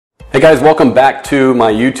Hey guys, welcome back to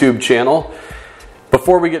my YouTube channel.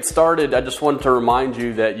 Before we get started, I just wanted to remind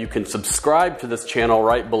you that you can subscribe to this channel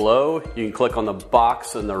right below. You can click on the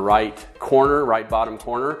box in the right corner, right bottom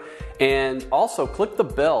corner, and also click the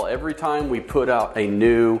bell. Every time we put out a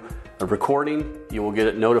new recording, you will get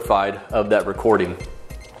it notified of that recording.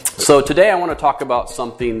 So today I want to talk about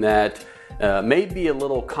something that may be a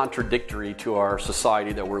little contradictory to our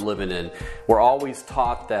society that we're living in. We're always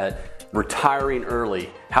taught that retiring early.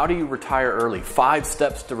 How do you retire early? 5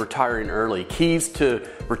 steps to retiring early. Keys to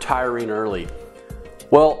retiring early.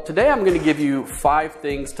 Well, today I'm going to give you 5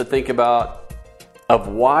 things to think about of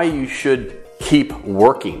why you should keep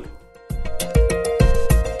working.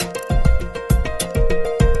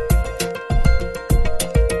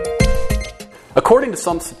 According to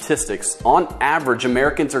some statistics, on average,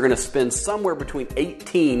 Americans are going to spend somewhere between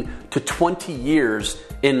 18 to 20 years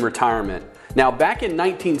in retirement. Now, back in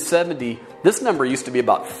 1970, this number used to be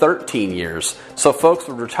about 13 years. So folks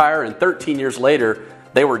would retire, and 13 years later,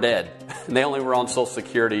 they were dead. They only were on Social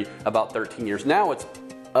Security about 13 years. Now it's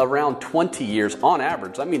around 20 years on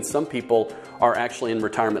average. That means some people are actually in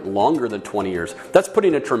retirement longer than 20 years. That's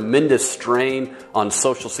putting a tremendous strain on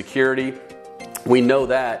Social Security. We know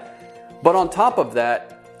that. But on top of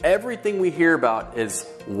that, everything we hear about is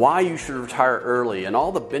why you should retire early and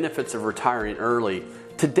all the benefits of retiring early.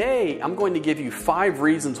 Today, I'm going to give you 5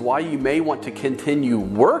 reasons why you may want to continue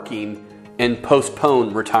working and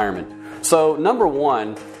postpone retirement. So number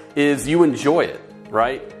 1 is you enjoy it,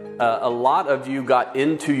 right? A lot of you got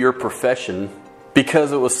into your profession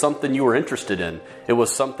because it was something you were interested in. It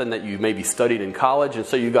was something that you maybe studied in college, and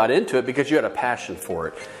so you got into it because you had a passion for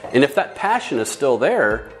it. And if that passion is still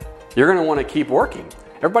there, you're going to want to keep working.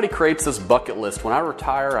 Everybody creates this bucket list. When I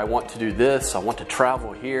retire, I want to do this, I want to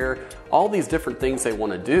travel here, all these different things they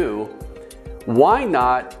want to do. Why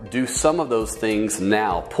not do some of those things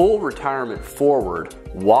now? Pull retirement forward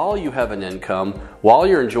while you have an income, while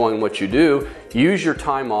you're enjoying what you do. Use your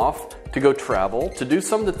time off to go travel, to do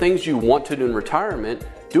some of the things you want to do in retirement.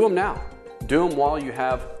 Do them now. Do them while you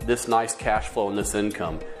have this nice cash flow and this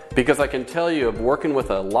income. Because I can tell you, of working with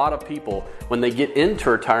a lot of people, when they get into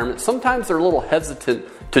retirement, sometimes they're a little hesitant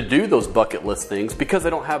to do those bucket list things because they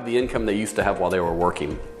don't have the income they used to have while they were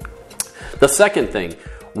working. The second thing,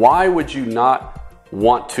 why would you not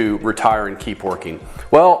want to retire and keep working?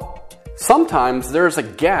 Well, sometimes there's a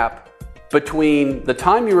gap between the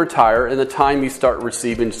time you retire and the time you start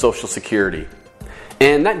receiving Social Security.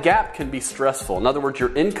 And that gap can be stressful. In other words,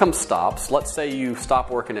 your income stops. Let's say you stop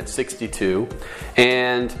working at 62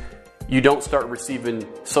 and you don't start receiving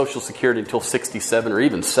Social Security until 67 or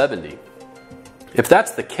even 70. If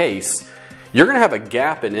that's the case, you're going to have a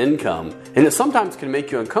gap in income, and it sometimes can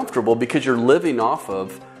make you uncomfortable because you're living off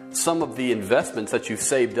of some of the investments that you've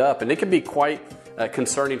saved up, and it can be quite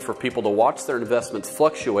concerning for people to watch their investments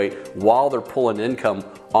fluctuate while they're pulling income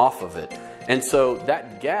off of it. And so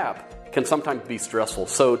that gap can sometimes be stressful.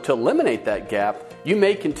 So to eliminate that gap, you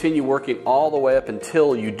may continue working all the way up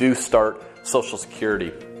until you do start Social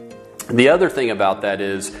Security. The other thing about that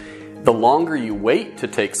is the longer you wait to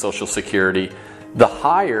take Social Security, the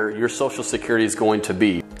higher your Social Security is going to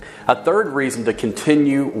be. A third reason to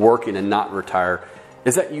continue working and not retire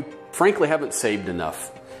is that you frankly haven't saved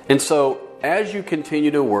enough. And so as you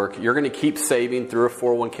continue to work, you're going to keep saving through a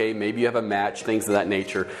 401k, maybe you have a match, things of that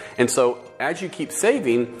nature. And so as you keep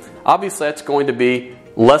saving, obviously that's going to be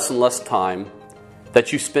less and less time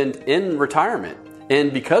that you spend in retirement.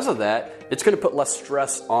 And because of that, it's going to put less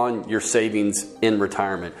stress on your savings in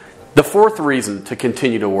retirement. The fourth reason to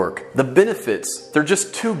continue to work, the benefits, they're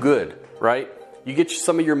just too good, right? You get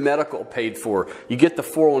some of your medical paid for. You get the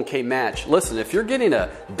 401k match. Listen, if you're getting a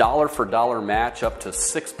dollar for dollar match up to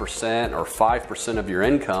 6% or 5% of your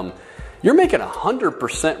income, you're making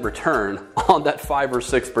 100% return on that 5 or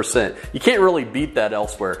 6%. You can't really beat that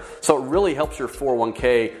elsewhere. So it really helps your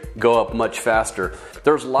 401k go up much faster.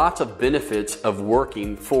 There's lots of benefits of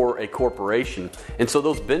working for a corporation. And so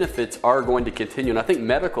those benefits are going to continue. And I think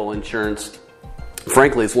medical insurance,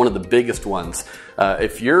 frankly, is one of the biggest ones.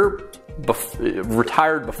 If you're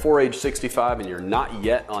retired before age 65 and you're not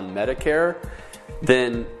yet on Medicare,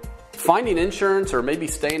 then finding insurance or maybe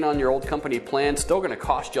staying on your old company plan is still going to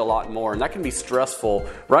cost you a lot more, and that can be stressful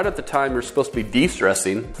right at the time you're supposed to be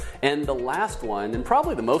de-stressing. And the last one, and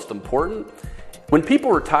probably the most important, when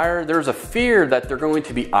people retire, there's a fear that they're going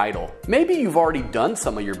to be idle. Maybe you've already done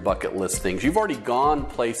some of your bucket list things. You've already gone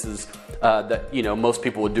places that most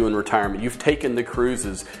people would do in retirement. You've taken the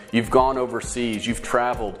cruises, you've gone overseas, you've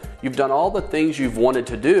traveled, you've done all the things you've wanted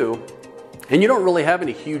to do, and you don't really have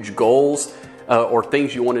any huge goals or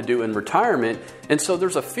things you want to do in retirement. And so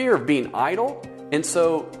there's a fear of being idle And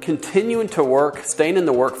so continuing to work, staying in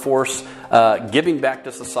the workforce, giving back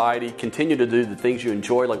to society, continue to do the things you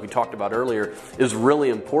enjoy like we talked about earlier is really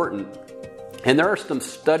important. And there are some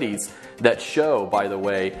studies that show, by the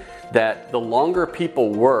way, that the longer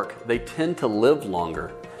people work, they tend to live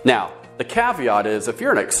longer. Now, the caveat is if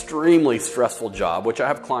you're in an extremely stressful job, which I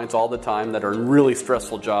have clients all the time that are in really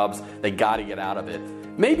stressful jobs, they got to get out of it.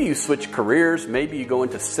 Maybe you switch careers, maybe you go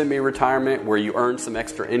into semi-retirement where you earn some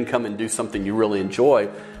extra income and do something you really enjoy.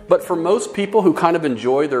 But for most people who kind of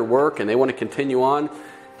enjoy their work and they want to continue on,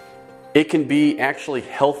 it can be actually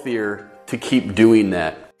healthier to keep doing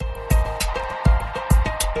that.